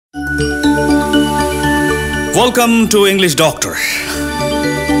Welcome to English doctor.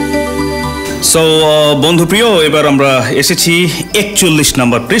 So বন্ধু প্রিয়, এবার আমরা এসেছি 41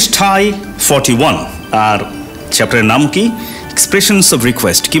 নম্বর পৃষ্ঠায় 41, আর চ্যাপ্টারের নাম কি? Expressions of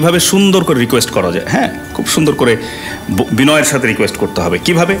request. কিভাবে সুন্দর করে রিকোয়েস্ট করা যায়। হ্যাঁ, খুব সুন্দর করে বিনয়ের সাথে রিকোয়েস্ট করতে হবে।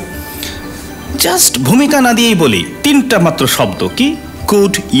 কিভাবে? জাস্ট ভূমিকা না দিয়েই বলি, 3টা মাত্র শব্দ। কি?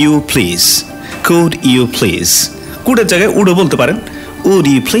 Could you please, could you please. কুডের জায়গায় উডও বলতে পারেন। Would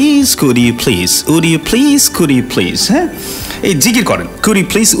you please, could you please, would you please, could you please। হ্যাঁ, এই জিকির করেন, could you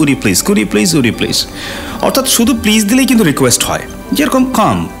please, would you please, could you please, would you please। অর্থাৎ শুধু প্লিজ দিলেই কিন্তু রিকোয়েস্ট হয়। যেরকম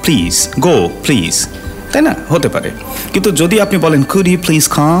কাম প্লিজ, গো প্লিজ, তাই না? হতে পারে। কিন্তু যদি আপনি বলেন could you please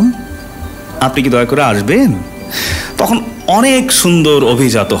come, আপনি কি দয়া করে আসবেন, তখন অনেক সুন্দর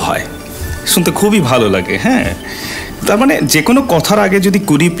অভিজাত হয়, শুনতে খুবই ভালো লাগে। হ্যাঁ, তার মানে যে কোনো কথার আগে যদি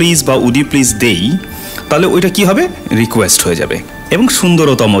could you please বা would you please দেই, তাহলে ওইটা কি হবে? রিকোয়েস্ট হয়ে যাবে, এবং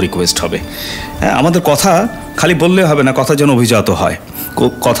সুন্দরতম রিকোয়েস্ট হবে। হ্যাঁ, আমাদের কথা খালি বললে হবে না, কথা যেন অভিজাত হয়,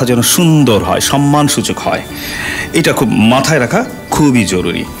 কথা যেন সুন্দর হয়, সম্মানসূচক হয়। এটা খুব মাথায় রাখা খুবই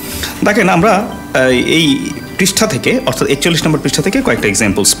জরুরি। দেখেন, আমরা এই পৃষ্ঠা থেকে, অর্থাৎ 41 নম্বর পৃষ্ঠা থেকে কয়েকটা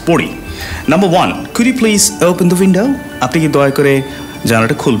এক্সাম্পলস পড়ি। Number 1, could you please open the window, আপনি কি দয়া করে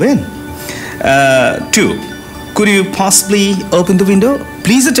জানালাটা খুলবেন। 2, could you possibly open the window.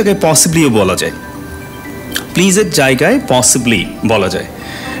 প্লিজের জায়গায় পসিবলিও বলা যায়, প্লিজের জায়গায় পসিবলি বলা যায়।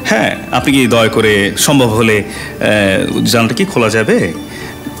 হ্যাঁ, আপনি কি দয়া করে সম্ভব হলে জানালাটা কি খোলা যাবে।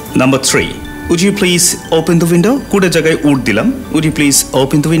 Number 3, would you please open the window. কুডের জায়গায় উড দিলাম, would you please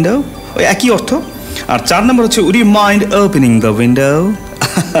open the window, ওই একই অর্থ। আর 4 নম্বর হচ্ছে would you mind opening the window.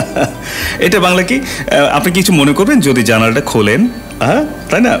 এটা বাংলা কি? আপনি কিছু মনে করবেন যদি জানালাটা খোলেন, হ্যাঁ,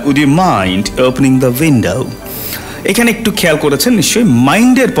 তাই না? Would you mind opening the window. এখানে একটু খেয়াল করেছেন নিশ্চয়ই,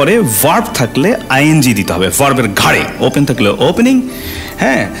 মাইন্ডের পরে ভার্ব থাকলে আইএনজি দিতে হবে, ভার্বের ঘাড়ে। ওপেন থাকলে ওপেনিং,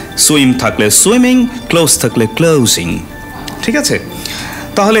 হ্যাঁ, সুইম থাকলে সুইমিং, ক্লোজ থাকলে ক্লোজিং। ঠিক আছে?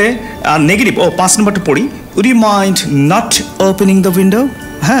 তাহলে আর নেগেটিভ, 5 নম্বরটা পড়ি। Would you mind not opening the window.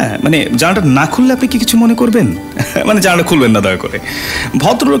 হ্যাঁ, মানে জানালাটা না খুললে আপনি কি কিছু মনে করবেন? মানে জানালাটা খুলবেন না দয়া করে।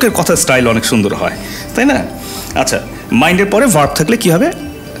 ভদ্রলোকের কথার স্টাইল অনেক সুন্দর হয়, তাই না? আচ্ছা, মাইন্ডের পরে ভার্ব থাকলে কি হবে?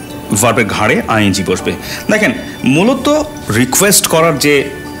 ভার্বের ঘাড়ে আইএনজি বসবে। দেখেন, মূলত রিকোয়েস্ট করার যে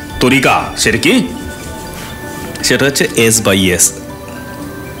তরিকা, সেটা কি? সেটা হচ্ছে এস বা ইয়েস।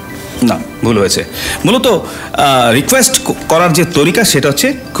 না, ভুল হয়েছে। মূলত রিকোয়েস্ট করার যে তরিকা, সেটা হচ্ছে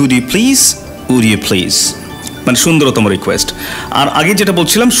could you please, would you please, মানে সুন্দরতম রিকোয়েস্ট। আর আগে যেটা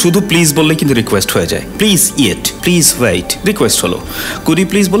বলছিলাম, শুধু প্লিজ বললে কিন্তু রিকোয়েস্ট হয়ে যায়। Please it, please wait, request হলো। কুড ইউ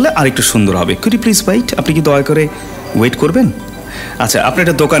প্লিজ বললে আরেকটু সুন্দর হবে, কুড ইউ প্লিজ ওয়েট, আপনি কি দয়া করে ওয়েট করবেন। আচ্ছা, আপনি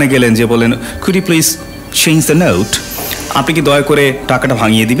একটা দোকানে গেলেন, যে বলেন could you please change the note, আপনি কি দয়া করে টাকাটা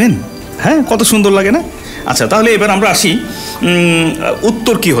ভাঙিয়ে দিবেন। হ্যাঁ, কত সুন্দর লাগে না? আচ্ছা, তাহলে এবার আমরা আসি,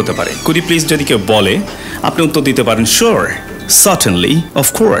 উত্তর কি হতে পারে। কুড ইউ প্লিজ যদি কেউ বলে, আপনি উত্তর দিতে পারেন শিওর, সার্টেনলি,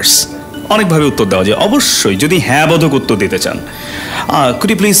 অফকোর্স। অনেকভাবে উত্তর দেওয়া যায়, অবশ্যই যদি হ্যাঁ বোধক উত্তর দিতে চান।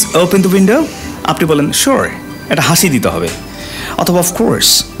 Could you please open the window, আপনি বলেন শিওর, একটা হাসি দিতে হবে, অথবা অফকোর্স,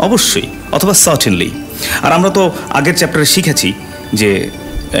 অবশ্যই, অথবা সার্টেনলি। আর আমরা তো আগের চ্যাপ্টারে শিখেছি যে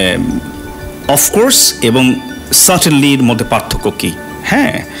অফকোর্স এবং সার্টেনলির মধ্যে পার্থক্য কী।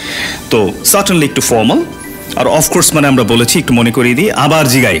 হ্যাঁ, তো সার্টেনলি একটু ফর্মাল, আর অফকোর্স মানে আমরা বলেছি, একটু মনে করিয়ে দিই, আবার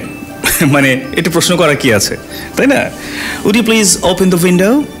জিগাই, মানে এটা প্রশ্ন করা কি আছে, তাই না? Would you please open the window,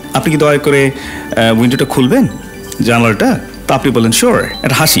 আপনি কি দয়া করে উইন্ডোটা খুলবেন, জানালাটা। তা আপনি বলেন শিওর,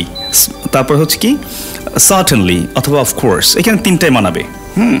 একটা হাসি। তারপর হচ্ছে কি? সার্টেনলি অথবা অফকোর্স। এখানে 3টাই মানাবে।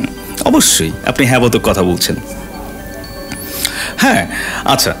 অবশ্যই আপনি হ্যাঁ বোধক কথা বলছেন। হ্যাঁ,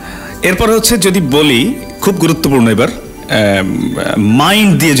 আচ্ছা, এরপরে হচ্ছে যদি বলি, খুব গুরুত্বপূর্ণ এবার,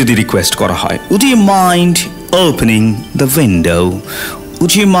 মাইন্ড দিয়ে যদি রিকোয়েস্ট করা হয়, would you mind opening the window,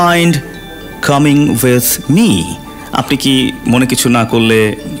 would you mind coming with me, আপনি কি মনে কিছু না করলে,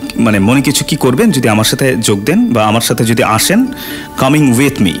 মানে মনে কিছু কি করবেন যদি আমার সাথে যোগ দেন বা আমার সাথে যদি আসেন, কামিং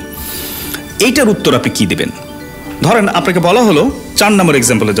উইথ মি। এইটার উত্তর আপনি কি দেবেন? ধরেন আপনাকে বলা হলো, 4 নম্বর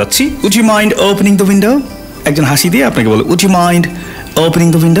এক্সাম্পলে যাচ্ছি, would you mind opening the window, একজন হাসি দিয়ে আপনাকে বলো would you mind opening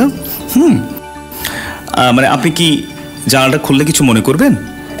the window. মানে আপনি কি জানালাটা খুললে কিছু মনে করবেন?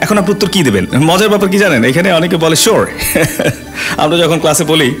 এখন আপনি উত্তর কী দেবেন? মজার ব্যাপার কি জানেন, এখানে অনেকে বলে শিওর। আমরা যখন ক্লাসে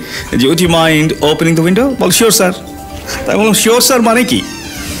বলি যে would you mind opening the window, ball sure sir. তাই বললাম শিওর স্যার মানে কি?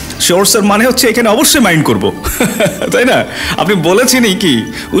 শিওর স্যার মানে হচ্ছে এখানে অবশ্যই মাইন্ড করবো, তাই না? আপনি বলেছেনই কি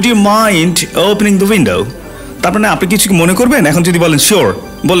would you mind opening the window, তার মানে আপনি কিছু মনে করবেন। এখন যদি বলেন শিওর,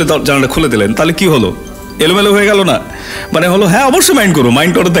 বলে জানালাটা খুলে দিলেন, তাহলে কি হলো? এলোমেলো হয়ে গেল না? মানে হলো হ্যাঁ অবশ্যই মাইন্ড করবো।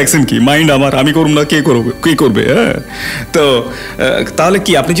 মাইন্ড করার দেখছেন কি, মাইন্ড আমার, আমি করব না, কে করবে? হ্যাঁ, তো তাহলে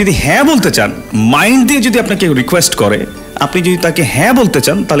কি, আপনি যদি হ্যাঁ বলতে চান, মাইন্ড দিয়ে যদি আপনাকে রিকোয়েস্ট করে, আপনি যদি তাকে হ্যাঁ বলতে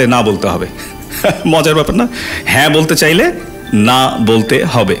চান, তাহলে না বলতে হবে। মজার ব্যাপার না? হ্যাঁ বলতে চাইলে না বলতে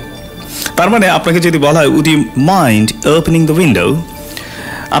হবে। তার মানে আপনাকে যদি বলা হয় would you mind opening the window,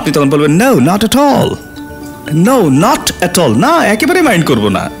 আপনি তখন বলবেন no not at all, no not at all, না একেবারে মাইন্ড করবো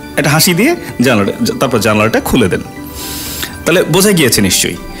না, এটা হাসি দিয়ে জানালাটা, তারপর জানালাটা খুলে দেন। তাহলে বোঝা গিয়েছে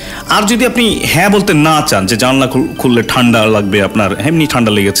নিশ্চয়ই। আর যদি আপনি হ্যাঁ বলতে না চান, যে জানলা খুললে ঠান্ডা লাগবে, আপনার এমনি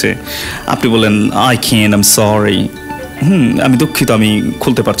ঠান্ডা লেগেছে, আপনি বলেন I can't, I am sorry, আমি দুঃখিত, আমি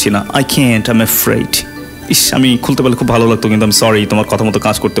খুলতে পারছি না, I can't, I am afraid, ইস আমি খুলতে পারলে খুব ভালো লাগতো, কিন্তু আমি সরি, তোমার কথা মতো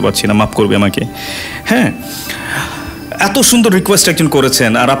কাজ করতে পারছি না, মাফ করবে আমাকে। হ্যাঁ, এত সুন্দর রিকোয়েস্ট একজন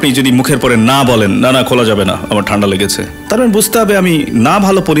করেছেন, আর আপনি যদি মুখের পরে না বলেন না না খোলা যাবে না, আমার ঠান্ডা লেগেছে, তার মানে বুঝতে হবে আমি না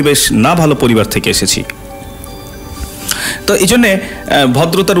ভালো পরিবেশ, না ভালো পরিবার থেকে এসেছি। তো এই জন্যে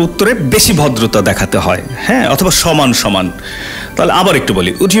ভদ্রতার উত্তরে বেশি ভদ্রতা দেখাতে হয়, হ্যাঁ, অথবা সমান সমান। তাহলে আবার একটু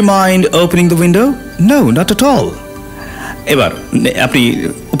বলি, would you mind opening the window, no not at all. এবার আপনি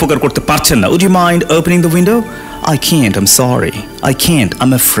উপকার করতে পারছেন না, would you mind opening the window, I can't, I am sorry, I can't, I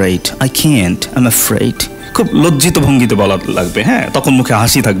am afraid, I can't, I am afraid. খুব লজ্জিত ভঙ্গিতে বলা লাগবে, হ্যাঁ, তখন মুখে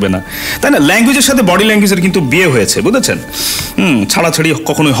হাসি থাকবে না, তাই না? ল্যাঙ্গুয়েজের সাথে বডি ল্যাঙ্গুয়েজের কিন্তু বিয়ে হয়েছে, বুঝেছেন? ছাড়াছাড়ি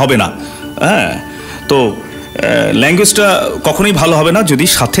কখনোই হবে না, হ্যাঁ। তো ল্যাঙ্গুয়েজটা কখনোই ভালো হবে না যদি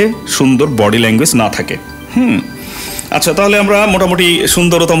সাথে সুন্দর বডি ল্যাঙ্গুয়েজ না থাকে। আচ্ছা, তাহলে আমরা মোটামুটি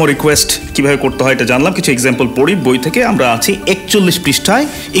সুন্দরতম রিকোয়েস্ট কীভাবে করতে হয় এটা জানলাম। কিছু এক্সাম্পল পড়ি বই থেকে। আমরা আছি 41 পৃষ্ঠায়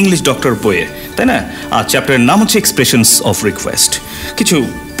ইংলিশ ডক্টর বইয়ে, তাই না? আর চ্যাপ্টারের নাম হচ্ছে এক্সপ্রেশনস অফ রিকোয়েস্ট। কিছু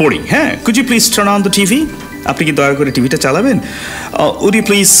পড়ি, হ্যাঁ। Could you please turn on the TV? আপনি কি দয়া করে টিভিটা চালাবেন? Would you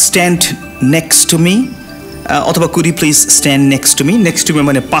please stand next to me? অথবা could you please stand next to me? Next to me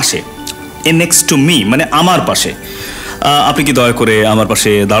মানে পাশে, এ নেক্সট টু মি মানে আমার পাশে। আপনি কি দয়া করে আমার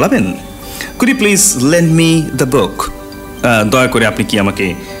পাশে দাঁড়াবেন? Could you please lend me the book? দয়া করে আপনি কি আমাকে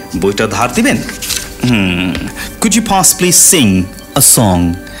বইটা ধার দিবেন? Could you possibly Singh a song?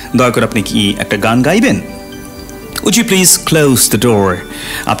 দয়া করে আপনি কি একটা গান গাইবেন? Would you please close the door?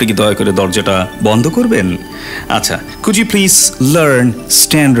 আপনি কি দয়া করে দরজাটা বন্ধ করবেন? আচ্ছা, could you please learn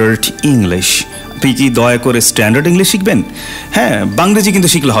standard English? আপনি কি দয়া করে স্ট্যান্ডার্ড ইংলিশ শিখবেন? হ্যাঁ, বাংরেজি কিন্তু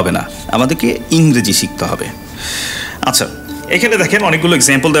শিখলে হবে না, আমাদেরকে ইংরেজি শিখতে হবে। আচ্ছা, এখানে দেখেন অনেকগুলো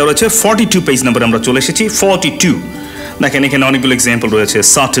এক্সাম্পল দেওয়া রয়েছে। 42 পেজ নাম্বারে আমরা চলে এসেছি। 42 দেখেন, এখানে অনেকগুলো এক্সাম্পল রয়েছে।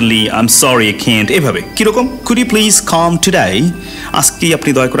 Certainly, I am sorry, I can't, এভাবে। কীরকম? Could you please come today? আজকে কি আপনি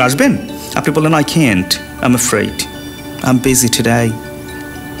দয়া করে আসবেন? আপনি বললেন I can't, I am afraid, I am busy today.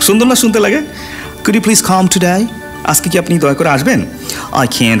 সুন্দর না শুনতে লাগে? Could you please come today? আজকে কি আপনি দয়া করে আসবেন? I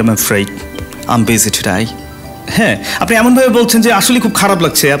can't, I am afraid, I am busy today. হ্যাঁ, আপনি এমনভাবে বলছেন যে আসলে খুব খারাপ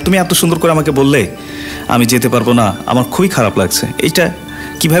লাগছে, তুমি এত সুন্দর করে আমাকে বললে, আমি যেতে পারবো না, আমার খুবই খারাপ লাগছে। এইটা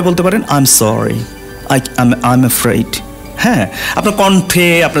কীভাবে বলতে পারেন? I am sorry, I am afraid. হ্যাঁ, আপনার কণ্ঠে,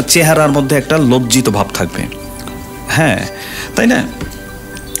 আপনার চেহারার মধ্যে একটা লজ্জিত ভাব থাকবে, হ্যাঁ, তাই না?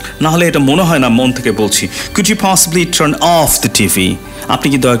 নাহলে এটা মনে হয় না মন থেকে বলছি। Could you possibly turn off the TV? আপনি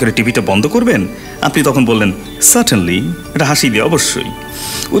কি দয়া করে টিভিটা বন্ধ করবেন? আপনি তখন বললেন সার্টেনলি, এটা হাসি দিয়ে অবশ্যই।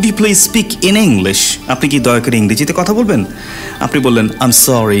 Would you please speak in English? আপনি কি দয়া করে ইংরেজিতে কথা বলবেন? আপনি বললেন আই এম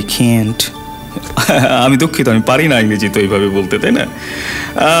সরি, ক্যান্ট, আমি দুঃখিত, আমি পারি না ইংরেজি তো এইভাবে বলতে, তাই না?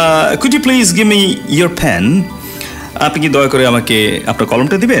 Could you please give me your pen? আপনি কি দয়া করে আমাকে আপনার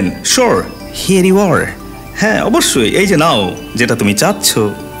কলমটা দিবেন? শিওর, হিয়ার ইউ আর। হ্যাঁ, অবশ্যই, এই যে নাও, যেটা তুমি চাচ্ছ।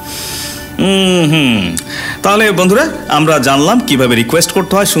 তাহলে বন্ধুরা, আমরা জানলাম কিভাবে রিকোয়েস্ট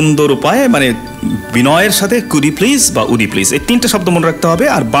করতে হয় সুন্দর উপায়ে, মানে বিনয়ের সাথে কুড ইউ প্লিজ বা উড ইউ প্লিজ, এই 3টে শব্দ মনে রাখতে হবে,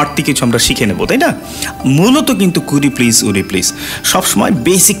 আর বাড়তি কিছু আমরা শিখে নেব, তাই না? মূলত কিন্তু could you please, would you please সবসময়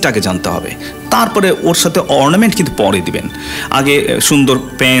বেসিকটাকে জানতে হবে, তারপরে ওর সাথে অর্নামেন্ট কিন্তু পরে দিবেন। আগে সুন্দর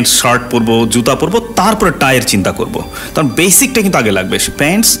প্যান্ট শার্ট পরবো, জুতা পরবো, তারপরে টাইয়ের চিন্তা করবো। কারণ বেসিকটা কিন্তু আগে লাগবে,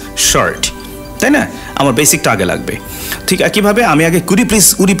 প্যান্টস শার্ট, তাই না? আমার বেসিকটা আগে লাগবে। ঠিক একইভাবে আমি আগে could you please,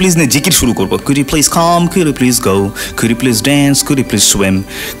 would you please নিয়ে জিকির শুরু করবো। Could you please come, could you please go, could you please dance, could you please swim,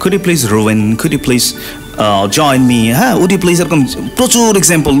 could you please রোয়েন, could you please join me. হ্যাঁ, উড ইউ প্লিজ, এরকম প্রচুর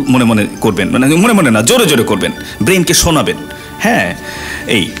example মনে মনে করবেন, মানে মনে মনে না, জোরে জোরে করবেন, ব্রেনকে শোনাবেন। হ্যাঁ,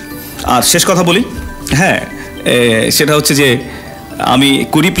 এই আর শেষ কথা বলি, হ্যাঁ, সেটা হচ্ছে যে আমি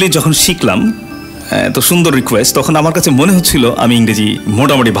কুড ইউ প্লিজ যখন শিখলাম, তো সুন্দর রিকোয়েস্ট, তখন আমার কাছে মনে হচ্ছিল আমি ইংরেজি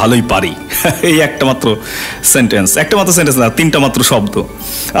মোটামুটি ভালোই পারি। এই একটা মাত্র সেন্টেন্স না, 3টা মাত্র শব্দ,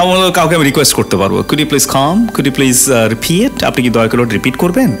 আমার কাউকে আমি রিকোয়েস্ট করতে পারবো। Could you please come, could you please repeat? আপনি কি দয়া করে রিপিট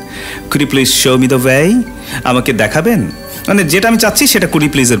করবেন? Could you please show me the way? আমাকে দেখাবেন? মানে যেটা আমি চাচ্ছি সেটা কুড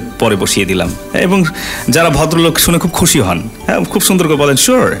ইউ প্লিজের পরে বসিয়ে দিলাম, এবং যারা ভদ্রলোক শুনে খুব খুশি হন, হ্যাঁ, খুব সুন্দর করে বলেন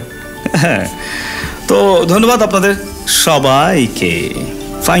শিওর। হ্যাঁ, তো ধন্যবাদ আপনাদের সবাইকে,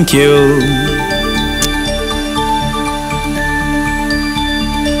 থ্যাংক ইউ।